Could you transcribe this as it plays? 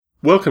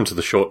Welcome to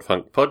the Short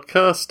Funk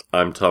Podcast.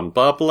 I'm Tom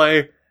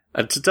Barbalet,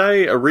 and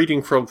today a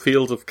reading from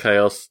Field of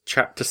Chaos,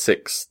 Chapter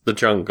 6, The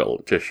Jungle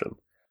Edition.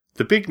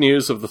 The big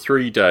news of the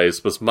 3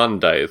 days was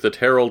Monday that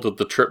heralded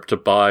the trip to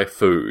buy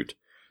food.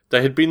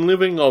 They had been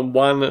living on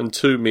 1 and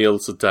 2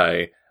 meals a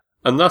day,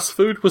 and thus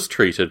food was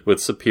treated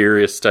with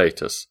superior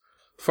status.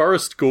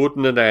 Forrest,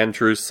 Gordon and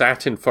Andrew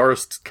sat in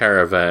Forrest's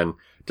caravan,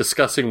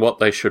 discussing what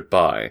they should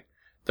buy.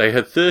 They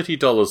had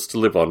 $30 to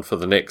live on for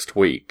the next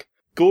week.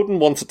 Gordon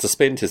wanted to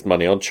spend his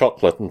money on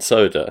chocolate and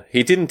soda.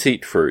 He didn't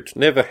eat fruit,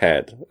 never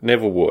had,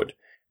 never would.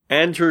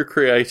 Andrew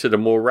created a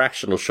more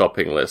rational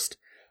shopping list,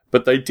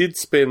 but they did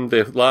spend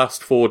their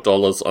last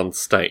 $4 on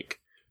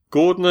steak.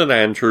 Gordon and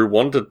Andrew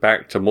wandered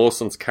back to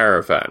Mawson's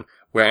caravan,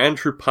 where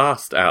Andrew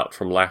passed out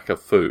from lack of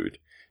food.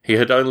 He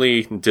had only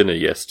eaten dinner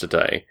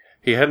yesterday.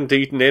 He hadn't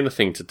eaten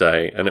anything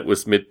today, and it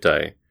was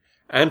midday.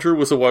 Andrew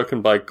was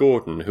awoken by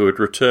Gordon, who had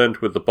returned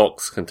with the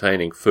box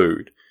containing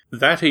food.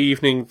 That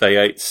evening they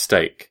ate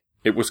steak.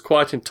 It was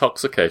quite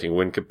intoxicating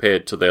when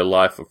compared to their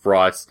life of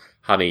rice,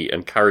 honey,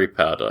 and curry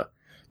powder.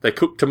 They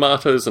cooked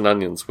tomatoes and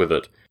onions with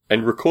it,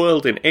 and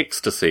recoiled in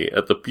ecstasy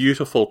at the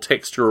beautiful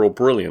textural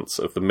brilliance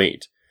of the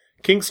meat.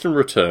 Kingston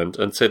returned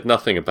and said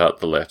nothing about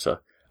the letter,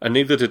 and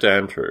neither did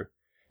Andrew.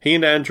 He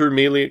and Andrew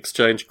merely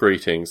exchanged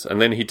greetings,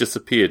 and then he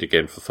disappeared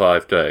again for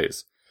 5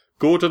 days.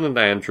 Gordon and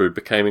Andrew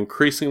became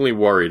increasingly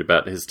worried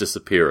about his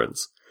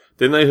disappearance.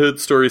 Then they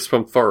heard stories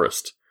from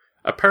Forrest.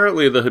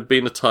 Apparently there had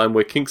been a time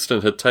where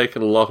Kingston had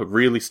taken a lot of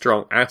really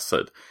strong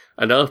acid,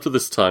 and after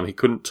this time he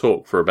couldn't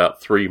talk for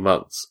about 3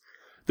 months.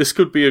 This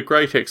could be a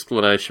great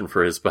explanation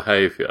for his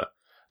behaviour.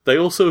 They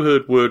also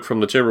heard word from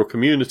the general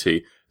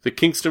community that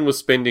Kingston was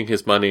spending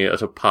his money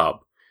at a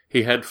pub.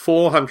 He had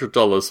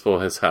 $400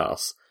 for his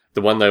house, the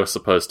one they were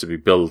supposed to be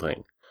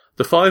building.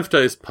 The 5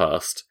 days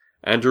passed.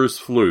 Andrew's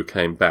flu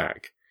came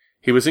back.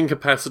 He was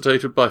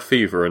incapacitated by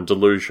fever and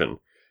delusion.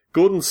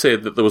 Gordon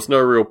said that there was no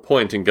real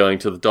point in going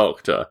to the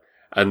doctor,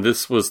 and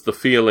this was the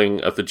feeling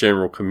of the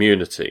general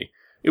community.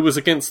 It was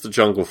against the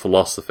jungle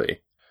philosophy.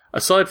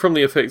 Aside from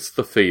the effects of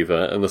the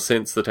fever and the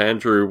sense that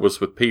Andrew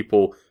was with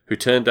people who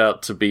turned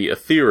out to be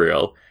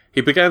ethereal, he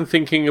began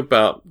thinking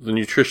about the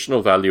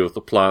nutritional value of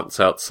the plants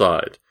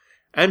outside.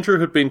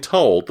 Andrew had been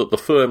told that the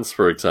ferns,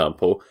 for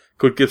example,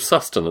 could give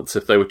sustenance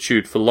if they were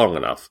chewed for long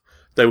enough.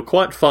 They were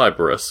quite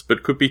fibrous,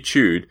 but could be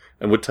chewed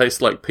and would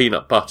taste like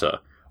peanut butter,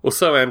 or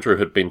so Andrew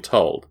had been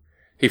told.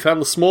 He found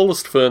the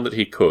smallest fern that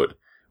he could.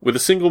 With a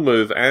single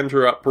move,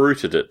 Andrew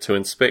uprooted it to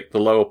inspect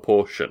the lower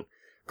portion,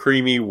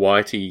 creamy,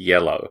 whitey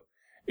yellow.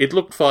 It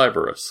looked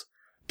fibrous.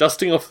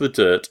 Dusting off the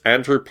dirt,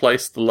 Andrew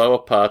placed the lower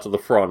part of the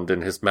frond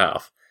in his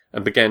mouth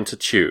and began to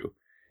chew.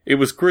 It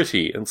was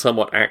gritty and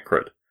somewhat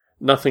acrid,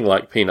 nothing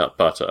like peanut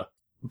butter.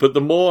 But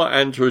the more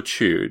Andrew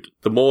chewed,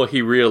 the more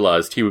he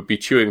realized he would be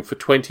chewing for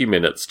 20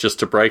 minutes just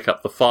to break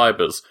up the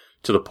fibers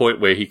to the point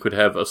where he could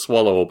have a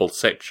swallowable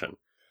section.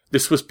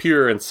 This was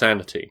pure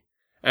insanity.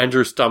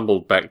 Andrew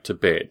stumbled back to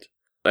bed.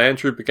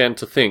 Andrew began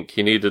to think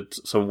he needed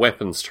some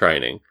weapons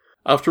training.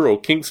 After all,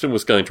 Kingston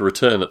was going to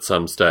return at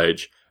some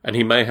stage, and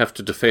he may have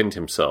to defend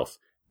himself.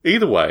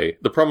 Either way,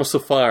 the promise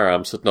of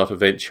firearms had not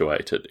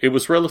eventuated. It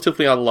was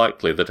relatively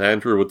unlikely that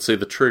Andrew would see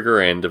the trigger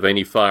end of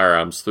any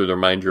firearms through the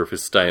remainder of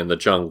his stay in the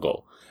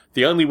jungle.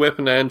 The only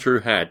weapon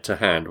Andrew had to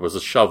hand was a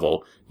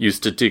shovel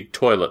used to dig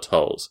toilet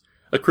holes,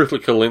 a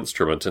critical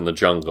instrument in the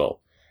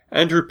jungle.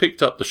 Andrew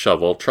picked up the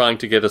shovel, trying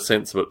to get a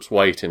sense of its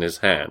weight in his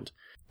hand.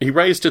 He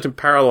raised it in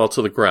parallel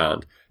to the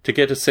ground to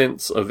get a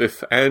sense of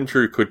if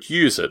Andrew could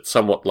use it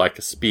somewhat like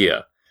a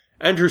spear.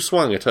 Andrew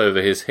swung it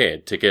over his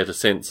head to get a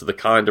sense of the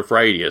kind of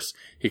radius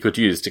he could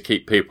use to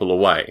keep people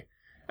away.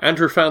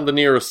 Andrew found the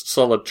nearest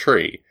solid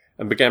tree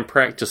and began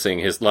practicing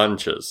his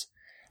lunges.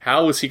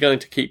 How was he going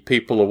to keep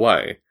people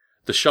away?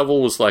 The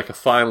shovel was like a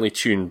finely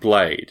tuned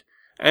blade.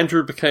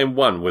 Andrew became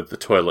one with the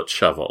toilet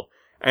shovel.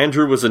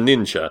 Andrew was a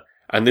ninja,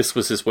 and this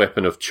was his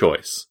weapon of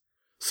choice.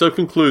 So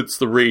concludes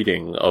the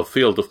reading of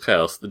Field of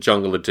Chaos, the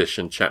Jungle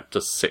Edition, Chapter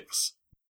 6.